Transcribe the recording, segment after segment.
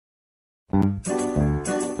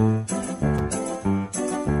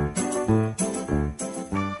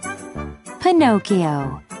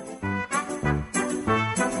Pinocchio.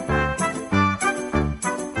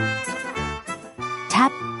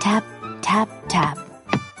 Tap, tap, tap, tap.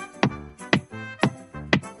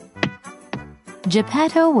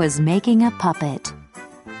 Geppetto was making a puppet.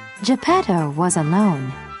 Geppetto was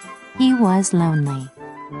alone. He was lonely.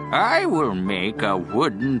 I will make a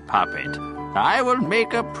wooden puppet. I will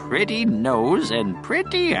make a pretty nose and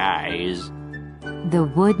pretty eyes.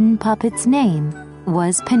 The wooden puppet's name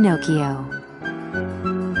was Pinocchio.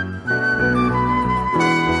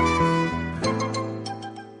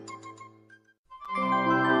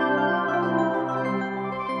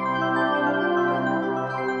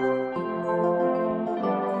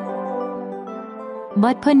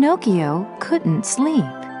 But Pinocchio couldn't sleep.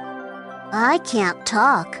 I can't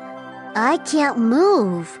talk. I can't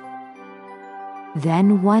move.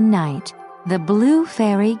 Then one night, the blue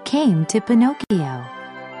fairy came to Pinocchio.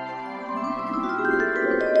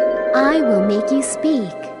 I will make you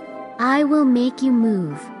speak. I will make you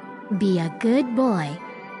move. Be a good boy.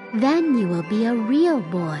 Then you will be a real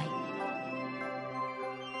boy.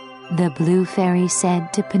 The blue fairy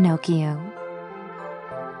said to Pinocchio.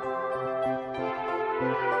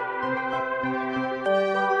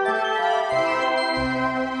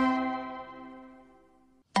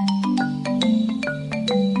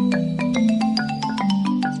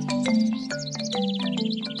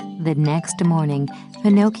 The next morning,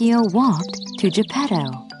 Pinocchio walked to Geppetto.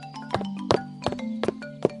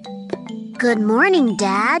 Good morning,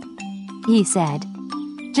 Dad. He said.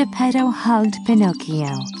 Geppetto hugged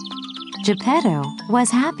Pinocchio. Geppetto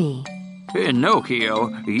was happy. Pinocchio,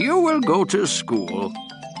 you will go to school.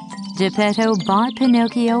 Geppetto bought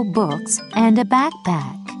Pinocchio books and a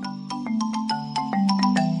backpack.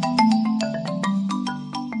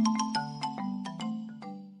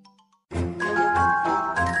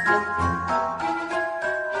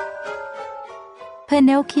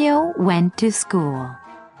 Pinocchio went to school.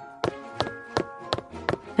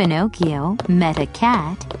 Pinocchio met a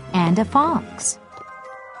cat and a fox.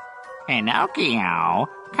 Pinocchio,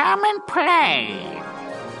 come and play.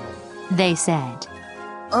 They said.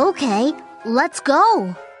 Okay, let's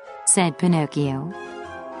go, said Pinocchio.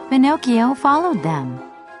 Pinocchio followed them.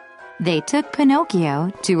 They took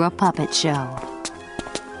Pinocchio to a puppet show.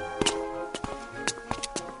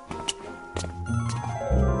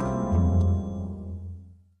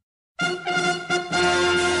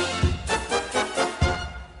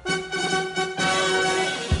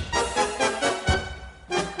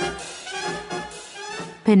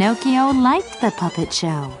 Pinocchio liked the puppet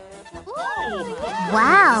show.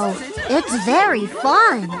 Wow, it's very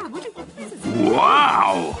fun.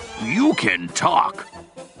 Wow, you can talk.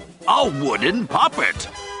 A wooden puppet.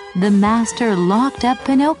 The master locked up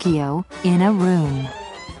Pinocchio in a room.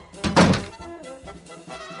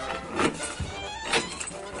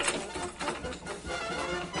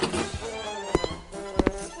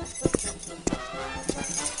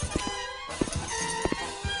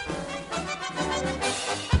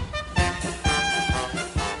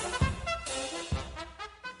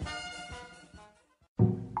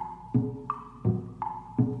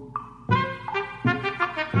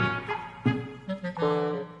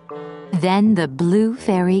 Then the blue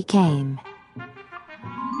fairy came.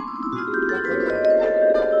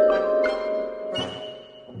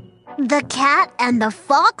 The cat and the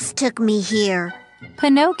fox took me here.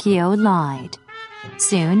 Pinocchio lied.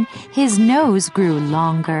 Soon his nose grew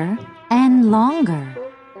longer and longer.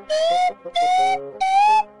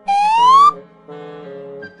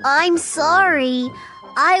 I'm sorry.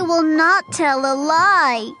 I will not tell a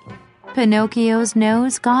lie. Pinocchio's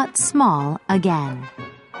nose got small again.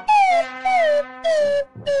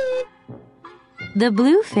 The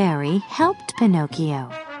blue fairy helped Pinocchio.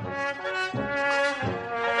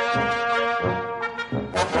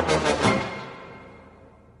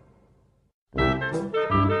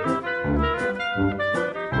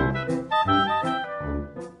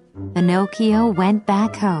 Pinocchio went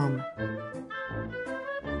back home.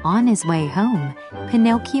 On his way home,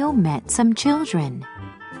 Pinocchio met some children.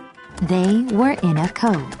 They were in a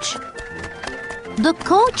coach. The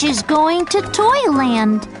coach is going to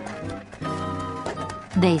Toyland,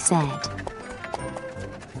 they said.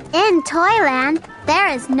 In Toyland, there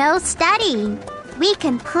is no studying. We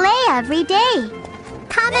can play every day.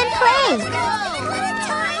 Come and play.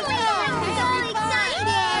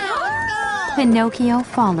 Pinocchio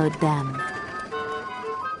followed them.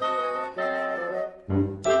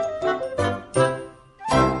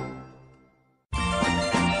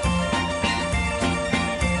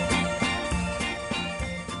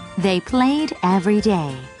 They played every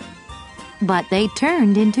day, but they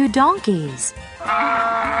turned into donkeys.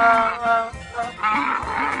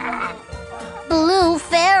 Blue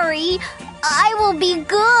fairy, I will be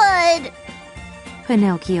good,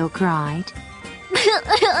 Pinocchio cried.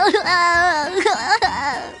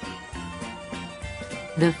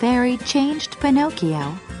 The fairy changed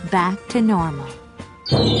Pinocchio back to normal.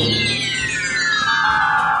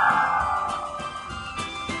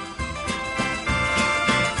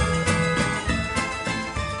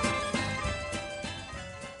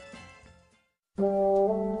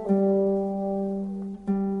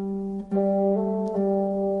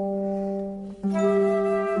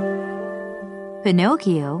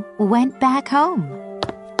 Pinocchio went back home.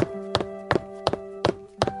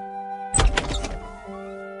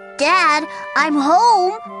 Dad, I'm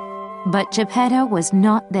home. But Geppetto was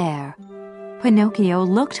not there. Pinocchio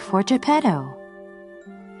looked for Geppetto.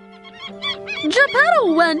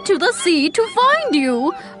 Geppetto went to the sea to find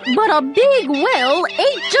you, but a big whale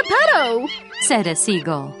ate Geppetto, said a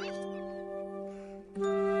seagull.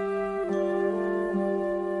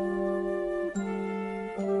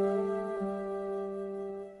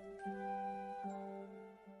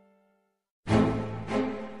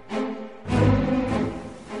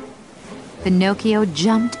 Pinocchio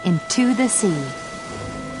jumped into the sea.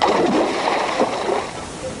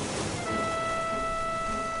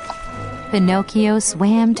 Pinocchio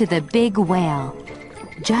swam to the big whale.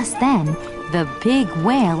 Just then, the big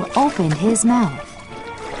whale opened his mouth.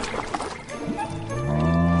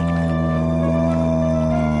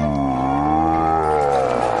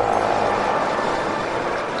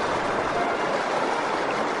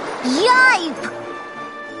 Yipe!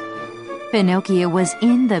 Pinocchio was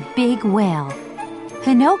in the big whale.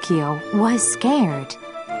 Pinocchio was scared.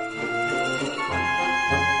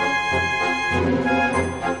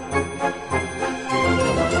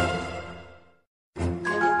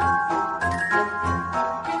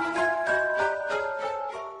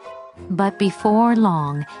 But before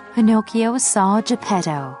long, Pinocchio saw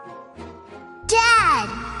Geppetto. Dad!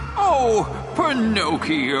 Oh,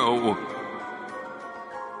 Pinocchio!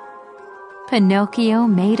 Pinocchio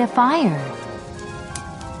made a fire.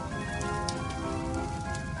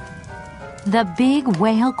 The big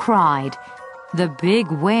whale cried. The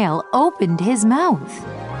big whale opened his mouth.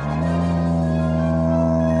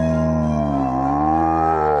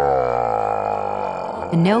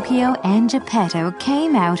 Pinocchio and Geppetto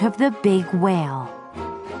came out of the big whale.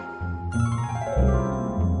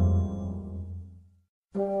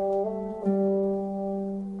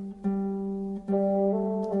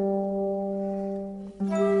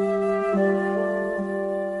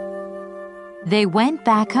 They went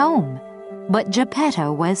back home, but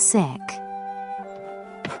Geppetto was sick.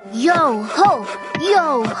 Yo ho!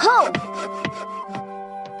 Yo ho!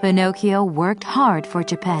 Pinocchio worked hard for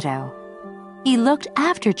Geppetto. He looked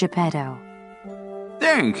after Geppetto.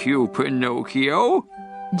 Thank you, Pinocchio.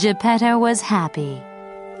 Geppetto was happy.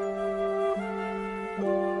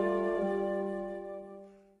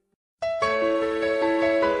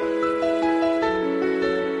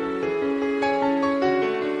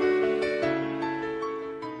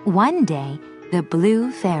 One day, the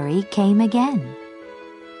blue fairy came again.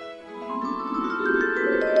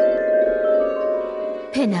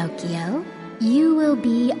 Pinocchio, you will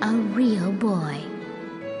be a real boy.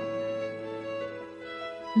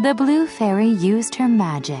 The blue fairy used her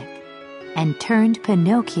magic and turned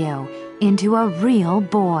Pinocchio into a real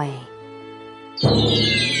boy.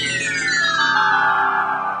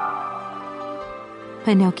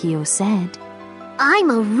 Pinocchio said, I'm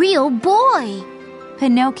a real boy.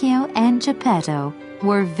 Pinocchio and Geppetto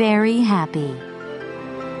were very happy.